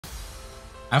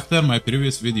After my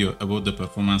previous video about the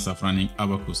performance of running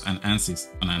Abacus and ANSYS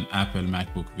on an Apple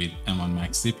MacBook with M1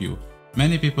 Mac CPU,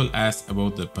 many people asked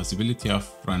about the possibility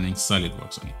of running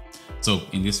SolidWorks on it. So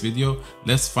in this video,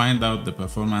 let's find out the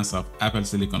performance of Apple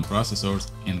Silicon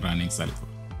processors in running SolidWorks.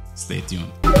 Stay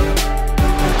tuned.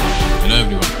 Hello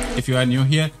everyone, if you are new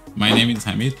here, my name is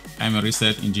Hamid. I'm a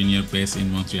research engineer based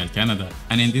in Montreal, Canada,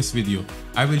 and in this video,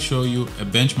 I will show you a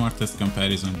benchmark test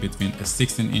comparison between a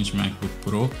 16-inch MacBook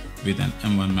Pro with an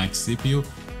M1 Mac CPU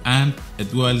and a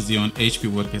dual Xeon HP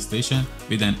workstation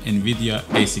with an NVIDIA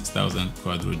A6000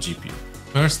 Quadro GPU.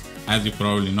 First, as you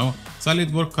probably know,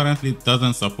 SolidWorks currently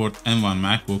doesn't support M1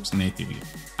 MacBooks natively,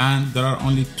 and there are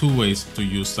only two ways to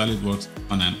use SolidWorks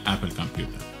on an Apple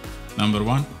computer. Number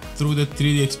one, through the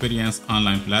 3D Experience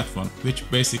online platform, which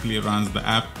basically runs the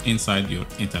app inside your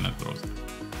internet browser.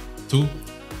 Two,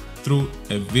 through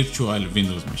a virtual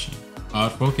Windows machine.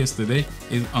 Our focus today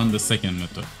is on the second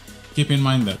method. Keep in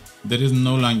mind that there is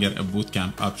no longer a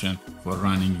bootcamp option for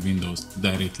running Windows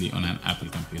directly on an Apple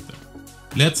computer.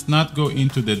 Let's not go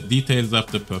into the details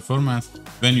of the performance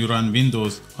when you run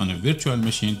Windows on a virtual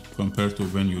machine compared to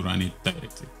when you run it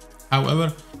directly.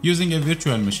 However, using a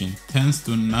virtual machine tends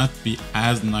to not be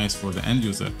as nice for the end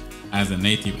user as a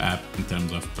native app in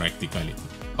terms of practicality.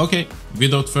 Okay,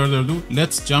 without further ado,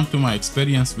 let's jump to my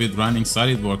experience with running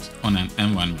SolidWorks on an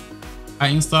M1 Mac. I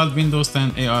installed Windows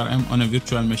 10 ARM on a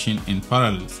virtual machine in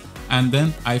parallel, and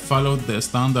then I followed the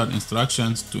standard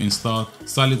instructions to install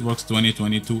SolidWorks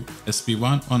 2022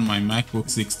 SP1 on my MacBook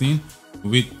 16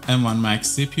 with M1 Mac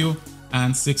CPU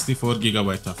and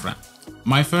 64GB of RAM.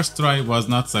 My first try was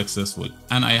not successful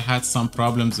and I had some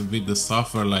problems with the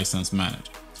software license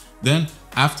manager. Then,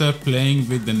 after playing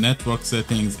with the network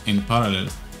settings in parallel,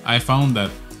 I found that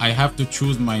I have to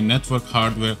choose my network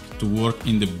hardware to work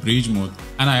in the bridge mode,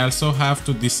 and I also have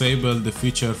to disable the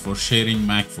feature for sharing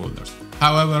Mac folders.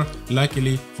 However,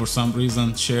 luckily, for some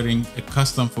reason, sharing a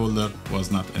custom folder was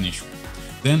not an issue.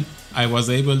 Then, I was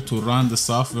able to run the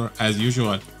software as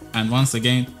usual, and once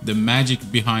again, the magic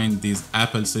behind these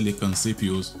Apple Silicon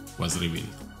CPUs was revealed.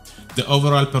 The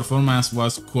overall performance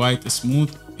was quite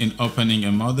smooth in opening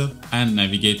a model and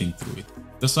navigating through it.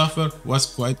 The software was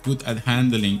quite good at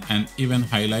handling and even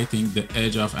highlighting the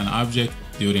edge of an object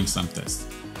during some tests.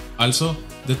 Also,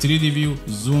 the 3D view,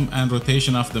 zoom and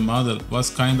rotation of the model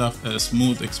was kind of a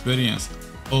smooth experience,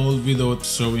 all without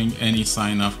showing any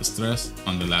sign of stress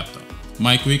on the laptop.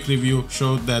 My quick review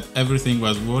showed that everything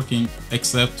was working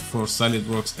except for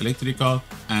SolidWorks electrical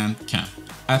and CAM.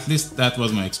 At least that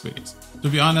was my experience. To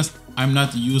be honest, I'm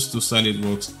not used to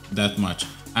SolidWorks that much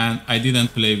and I didn't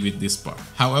play with this part.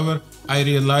 However, I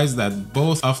realized that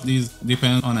both of these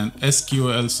depend on an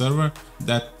SQL server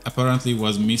that apparently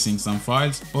was missing some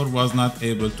files or was not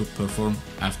able to perform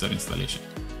after installation.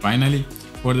 Finally,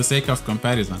 for the sake of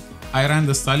comparison, I ran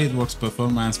the SolidWorks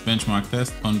performance benchmark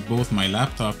test on both my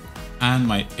laptop and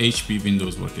my HP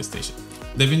Windows workstation.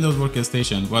 The Windows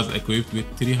workstation was equipped with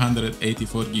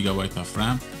 384GB of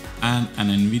RAM and an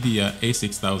NVIDIA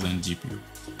A6000 GPU.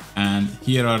 And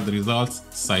here are the results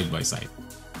side by side.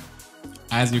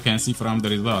 As you can see from the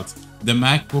results, the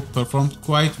MacBook performed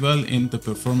quite well in the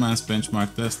performance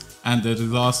benchmark test and the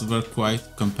results were quite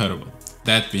comparable.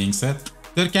 That being said,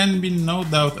 there can be no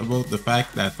doubt about the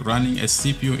fact that running a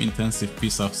CPU-intensive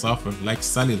piece of software like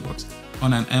SolidWorks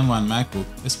on an M1 MacBook,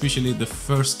 especially the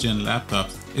first-gen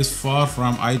laptops, is far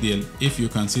from ideal if you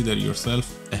consider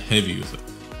yourself a heavy user.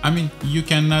 I mean, you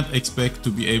cannot expect to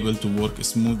be able to work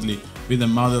smoothly with a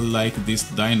model like this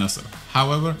dinosaur.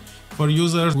 However, for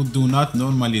users who do not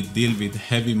normally deal with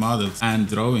heavy models and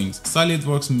drawings,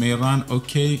 SolidWorks may run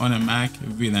okay on a Mac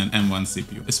with an M1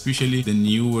 CPU, especially the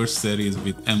newer series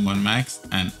with M1 Max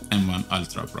and M1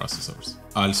 Ultra processors.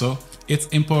 Also, it's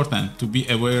important to be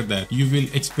aware that you will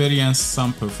experience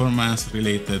some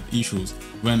performance-related issues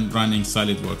when running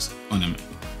SolidWorks on a Mac.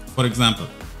 For example,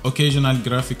 occasional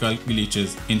graphical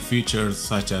glitches in features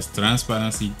such as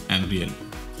transparency and realism.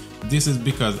 This is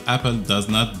because Apple does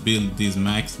not build these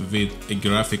Macs with a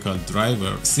graphical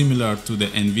driver similar to the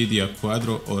NVIDIA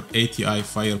Quadro or ATI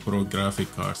FirePro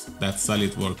graphic cards that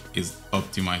SolidWorks is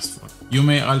optimized for. You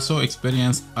may also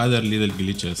experience other little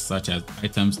glitches such as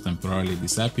items temporarily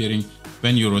disappearing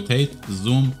when you rotate,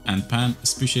 zoom and pan,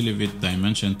 especially with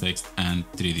dimension text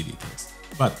and 3D details.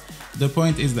 But the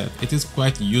point is that it is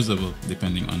quite usable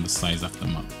depending on the size of the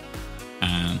model.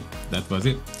 And that was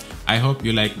it. I hope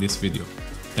you liked this video.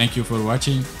 Thank you for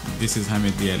watching. This is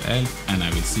Hamid DLL and I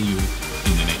will see you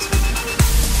in the next video.